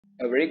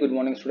A very good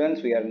morning,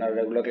 students. We are in our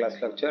regular class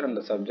lecture and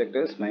the subject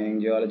is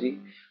mining geology.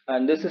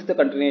 And this is the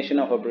continuation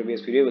of our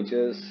previous video, which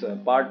is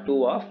part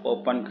 2 of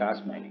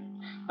Opencast mining.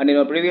 And in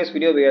our previous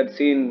video, we had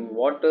seen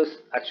what is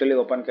actually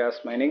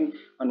Opencast mining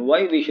and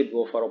why we should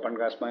go for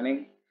Opencast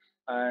mining.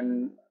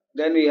 And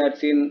then we had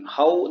seen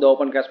how the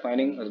Opencast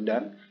mining is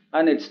done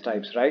and its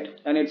types, right?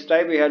 And its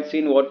type we had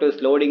seen what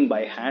is loading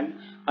by hand.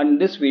 And in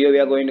this video, we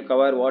are going to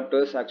cover what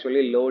is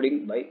actually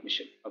loading by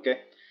machine. Okay.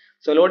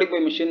 So loading by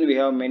machine, we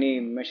have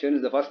many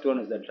machines. The first one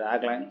is the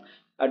dragline.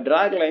 A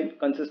dragline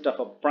consists of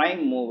a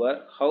prime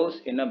mover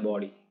housed in a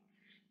body,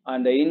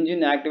 and the engine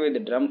activates the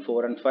drum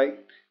 4 and 5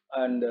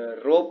 and the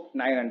rope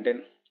 9 and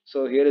 10.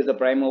 So here is the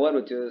prime mover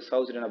which is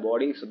housed in a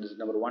body. So this is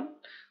number 1.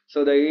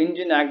 So the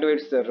engine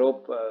activates the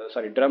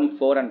drum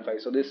 4 and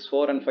 5. So this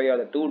 4 and 5 are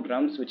the two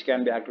drums which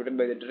can be activated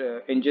by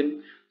the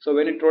engine. So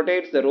when it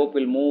rotates, the rope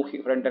will move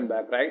front and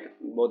back, right?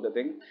 Both the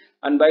thing.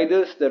 And by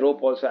this, the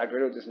rope also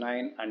activated, which is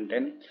 9 and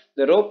 10.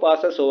 The rope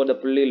passes over the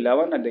pulley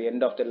 11 at the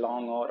end of the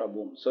long or a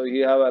boom. So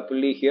you have a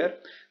pulley here,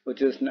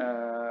 which is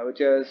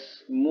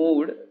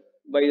moved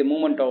by the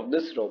movement of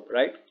this rope,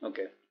 right?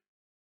 Okay.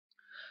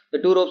 The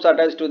two ropes are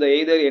attached to the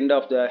either end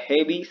of the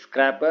heavy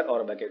scraper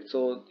or bucket.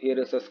 So here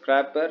is a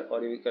scraper,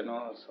 or you can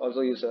also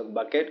use a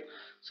bucket.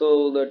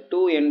 So the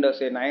two ends,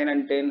 say 9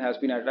 and 10, has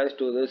been attached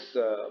to this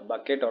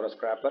bucket or a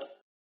scraper.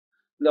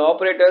 The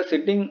operator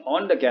sitting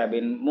on the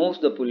cabin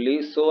moves the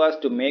pulley so as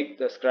to make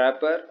the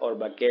scraper or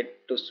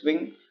bucket to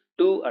swing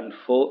to and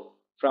fro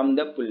from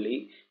the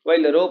pulley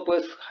while the rope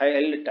is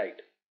held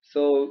tight.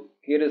 So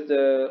here is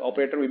the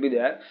operator will be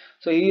there.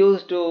 So he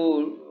used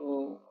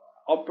to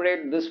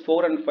operate this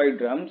 4 and 5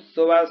 drums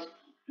so as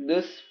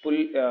this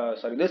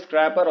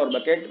scraper or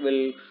bucket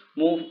will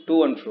move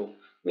to and fro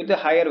with a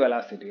higher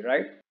velocity,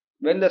 right?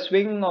 When the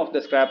swing of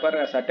the scraper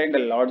has attained a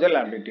larger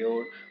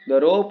amplitude,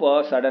 the rope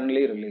was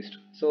suddenly released.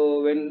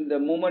 So when the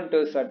movement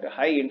is at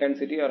high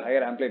intensity or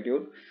higher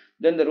amplitude,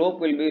 then the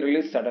rope will be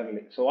released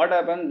suddenly. So what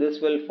happens?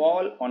 This will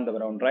fall on the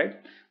ground, right?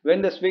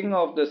 When the swing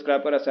of the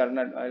scraper has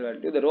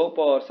the rope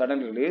was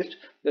suddenly released,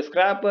 the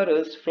scraper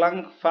is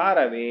flung far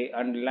away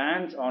and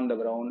lands on the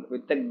ground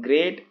with a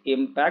great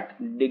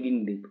impact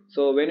digging deep.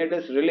 So when it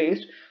is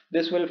released,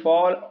 this will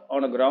fall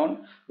on the ground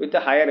with a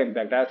higher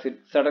impact as it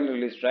suddenly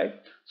released, right?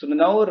 So the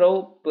now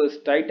rope is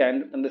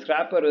tightened and the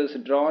scraper is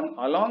drawn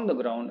along the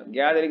ground,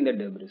 gathering the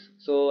debris.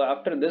 So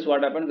after this,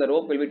 what happens? The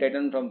rope will be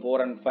tightened from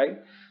 4 and 5.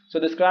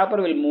 So the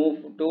scraper will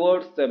move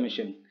towards the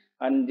machine,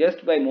 and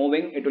just by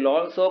moving, it will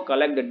also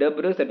collect the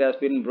debris that has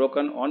been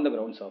broken on the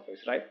ground surface,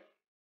 right?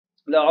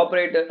 The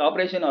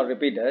operation are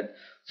repeated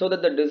so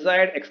that the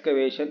desired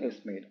excavation is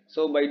made.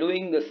 So by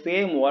doing the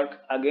same work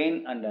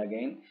again and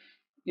again,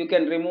 you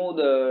can remove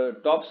the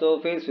top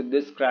surface with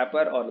this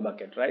scraper or the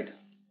bucket, right?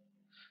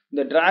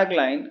 The drag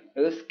line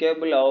is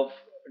capable of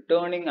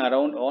turning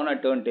around on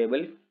a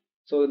turntable.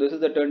 So this is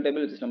the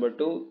turntable, which is number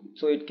 2.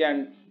 So it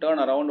can turn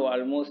around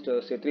almost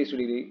say 360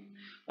 degree,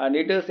 and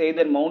it is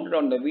either mounted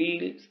on the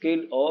wheel,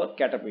 skid or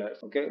caterpillar.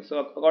 Okay, so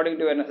according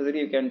to your necessity,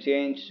 you can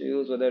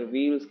use whether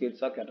wheel,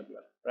 skids or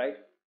caterpillar, right?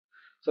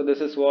 So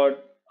this is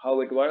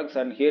how it works,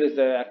 and here is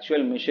the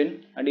actual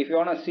machine. And if you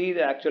want to see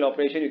the actual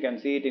operation, you can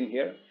see it in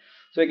here.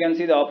 So you can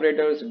see the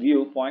operator's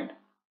viewpoint.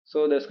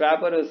 So the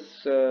scraper is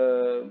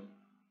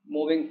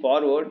moving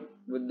forward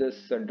with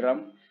this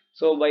drum.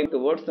 So by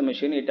towards the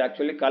machine, it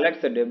actually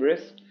collects the debris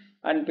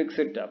and picks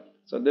it up.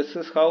 So this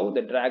is how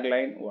the drag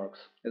line works.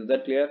 Is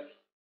that clear?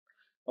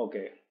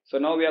 Okay. So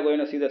now we are going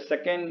to see the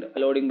second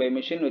loading by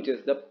machine, which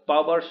is the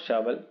power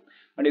shovel.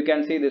 And you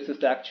can see this is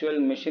the actual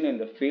machine in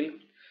the field.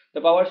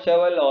 The power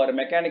shovel or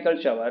mechanical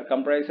shovel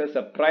comprises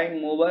a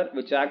prime mover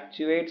which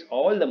actuates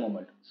all the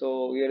movement.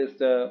 So here is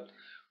the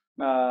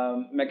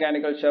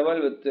mechanical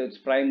shovel with its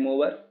prime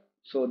mover.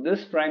 So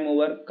this prime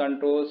mover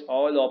controls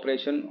all the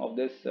operation of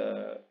this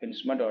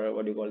instrument, or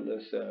what do you call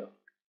this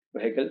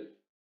vehicle.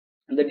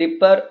 The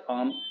dipper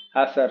arm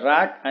has a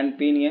rack and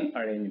pinion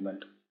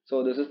arrangement.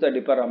 So this is the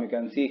dipper arm, you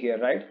can see here,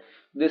 right?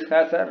 This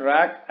has a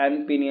rack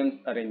and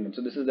pinion arrangement.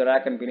 So this is the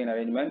rack and pinion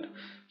arrangement.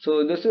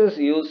 So this is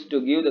used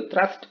to give the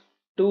thrust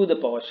to the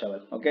power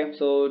shovel. Okay,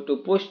 so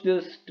to push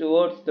this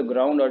towards the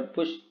ground or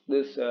push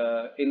this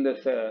in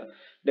this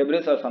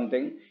debris or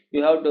something,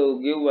 you have to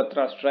give a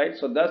thrust, right?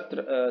 So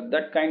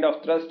that kind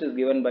of thrust is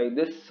given by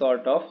this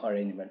sort of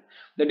arrangement.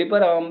 The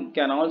dipper arm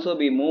can also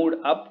be moved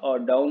up or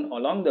down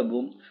along the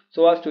boom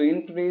so as to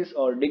increase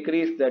or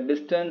decrease the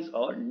distance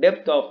or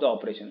depth of the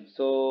operation.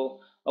 So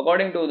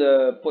according to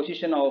the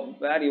position of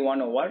where you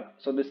want to work,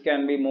 so this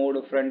can be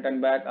moved front and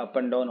back, up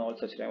and down. All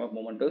such type of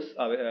movement is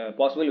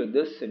possible with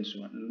this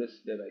instrument, this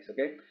device.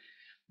 Okay,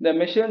 the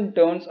machine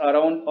turns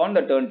around on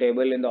the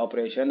turntable in the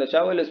operation. The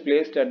shovel is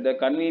placed at the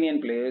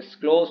convenient place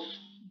close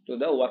to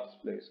the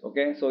workplace.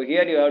 Okay, so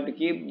here you have to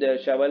keep the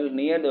shovel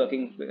near the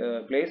working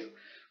place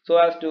so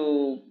as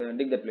to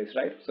dig the place,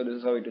 right? So this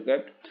is how it is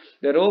kept.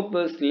 The rope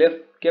is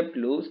kept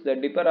loose. The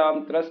dipper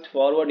arm thrust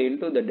forward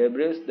into the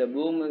debris. The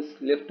boom is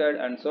lifted,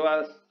 and so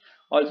as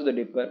also the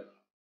dipper.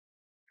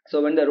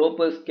 So when the rope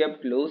is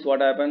kept loose,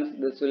 what happens?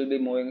 This will be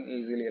moving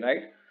easily,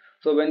 right?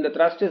 So when the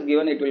thrust is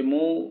given, it will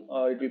move,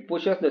 it will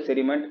pushes the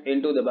sediment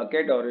into the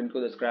bucket or into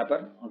the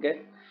scraper.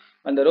 Okay,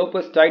 and the rope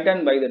is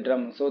tightened by the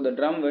drum. So the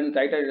drum, when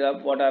tightened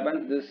up, what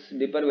happens? This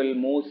dipper will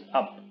move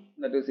up.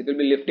 That is, it will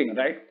be lifting,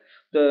 right?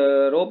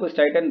 The rope is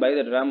tightened by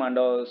the drum, and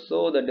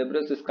also the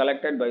debris is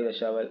collected by the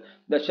shovel.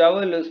 The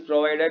shovel is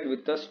provided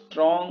with a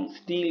strong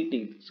steel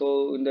teeth.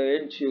 So in the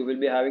edge you will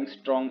be having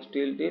strong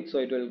steel teeth, so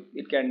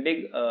it can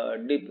dig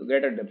deep,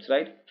 greater depths,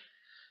 right?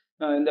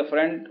 In the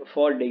front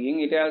for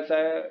digging, it has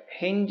a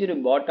hinged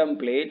bottom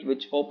plate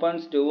which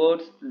opens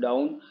towards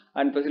down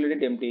and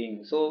facilitate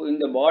emptying. So in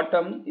the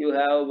bottom you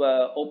have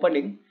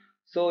opening,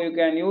 so you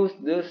can use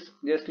this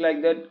just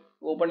like that.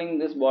 Opening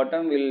this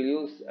bottom will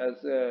use as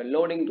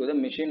loading to the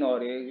machine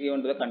or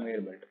even to the conveyor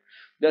belt.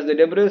 Thus the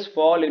debris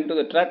fall into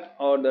the truck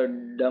or the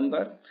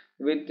dumper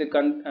with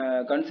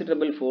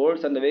considerable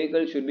force, and the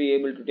vehicle should be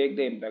able to take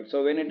the impact.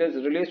 So when it is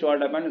released,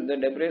 what happens? The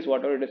debris,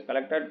 whatever it is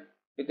collected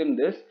within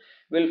this,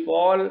 will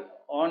fall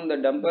on the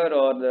dumper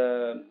or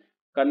the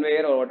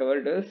conveyor or whatever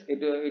it is.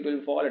 It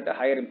will fall at a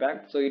higher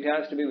impact, so it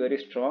has to be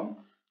very strong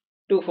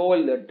to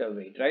hold that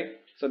weight, right?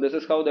 So this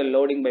is how the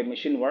loading by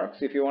machine works.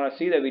 If you want to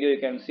see the video, you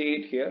can see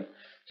it here.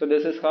 So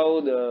this is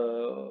how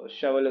the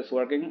shovel is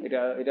working.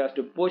 It has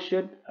to push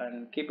it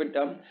and keep it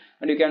down,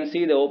 and you can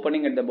see the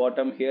opening at the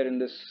bottom here in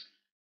this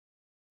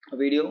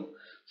video.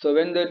 So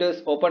when it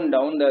is opened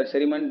down, the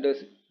sediment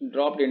is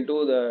dropped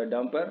into the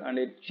dumper and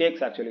it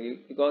shakes actually,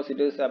 because it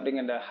is happening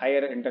at a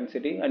higher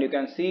intensity. And you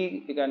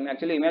can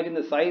actually imagine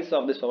the size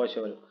of this power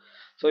shovel.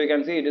 So you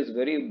can see it is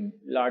very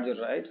larger,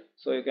 right?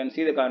 So you can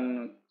see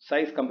the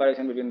size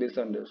comparison between this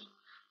and this.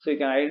 So you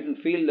can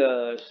feel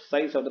the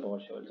size of the power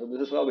shovel. So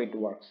this is how it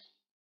works.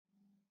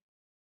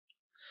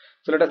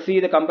 So let us see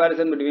the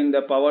comparison between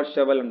the power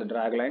shovel and the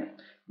dragline.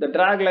 The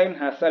dragline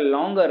has a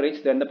longer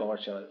reach than the power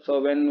shovel.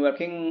 So when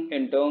working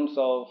in terms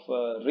of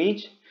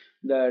reach,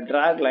 the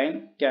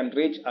dragline can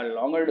reach a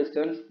longer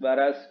distance,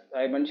 whereas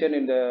I mentioned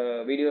in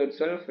the video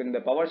itself, in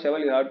the power shovel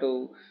you have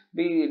to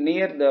be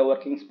near the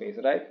working space,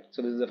 right?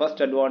 So this is the first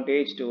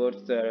advantage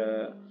towards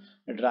the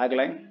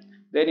dragline.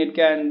 Then it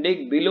can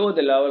dig below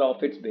the level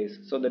of its base.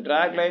 So the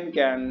dragline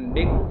can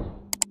dig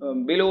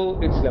below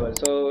its level.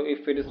 So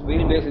if it is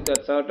wheelbase with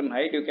a certain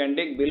height, you can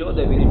dig below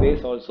the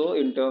wheelbase also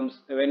in terms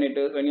when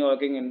you are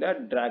working in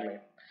the dragline.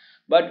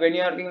 But when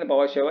you are working in the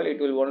power shovel, it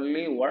will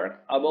only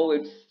work above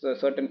its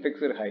certain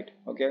fixed height.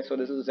 Okay, so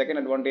this is the second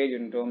advantage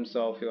in terms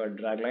of your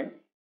dragline.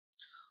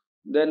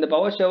 Then the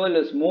power shovel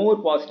is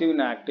more positive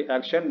in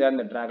action than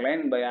the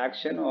dragline by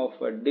action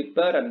of a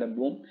dipper and the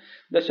boom.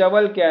 The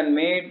shovel can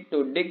made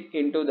to dig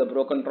into the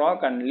broken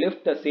rock and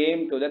lift the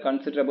same to the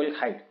considerable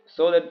height,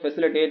 so that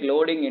facilitate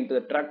loading into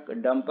the truck,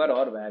 dumper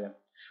or wagon.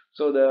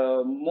 So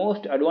the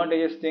most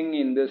advantageous thing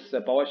in this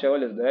power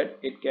shovel is that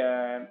it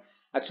can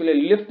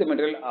actually lift the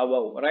material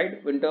above,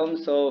 right? In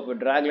terms of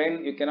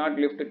dragline, you cannot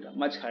lift it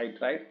much height,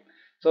 right?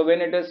 So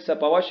when it is a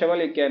power shovel,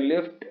 you can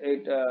lift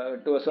it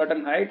to a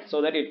certain height,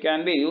 so that it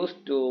can be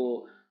used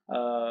to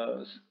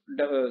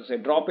say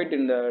drop it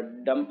in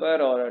the dumper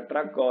or a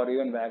truck or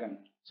even wagon.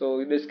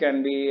 So this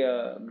can be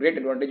a great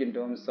advantage in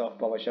terms of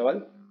power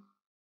shovel.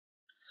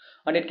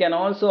 And it can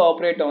also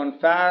operate on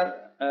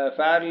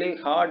fairly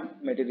hard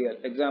material,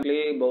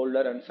 example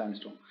boulder and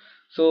sandstone.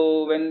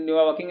 So when you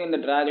are working in the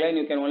dragline,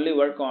 you can only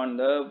work on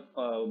the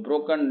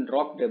broken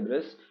rock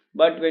debris,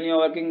 but when you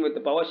are working with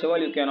the power shovel,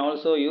 you can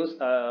also use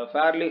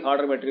fairly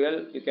harder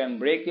material. You can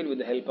break it with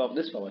the help of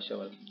this power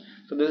shovel.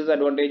 So this is the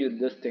advantage with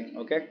this thing.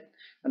 Okay,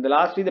 and the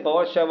lastly, the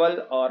power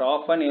shovel are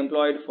often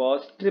employed for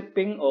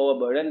stripping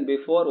overburden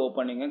before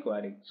opening a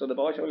quarry. So the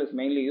power shovel is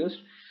mainly used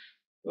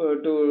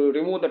to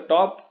remove the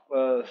top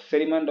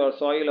sediment or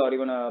soil or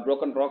even a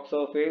broken rock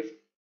surface.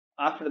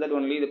 After that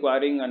only the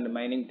quarrying and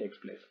mining takes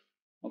place.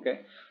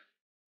 Okay,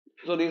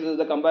 so this is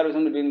the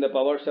comparison between the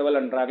power shovel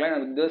and dragline,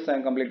 and with this I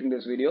am completing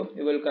this video.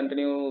 We will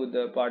continue with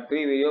the part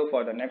 3 video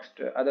for the next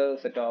other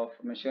set of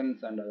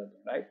machines and other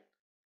thing, right?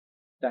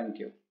 Thank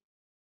you.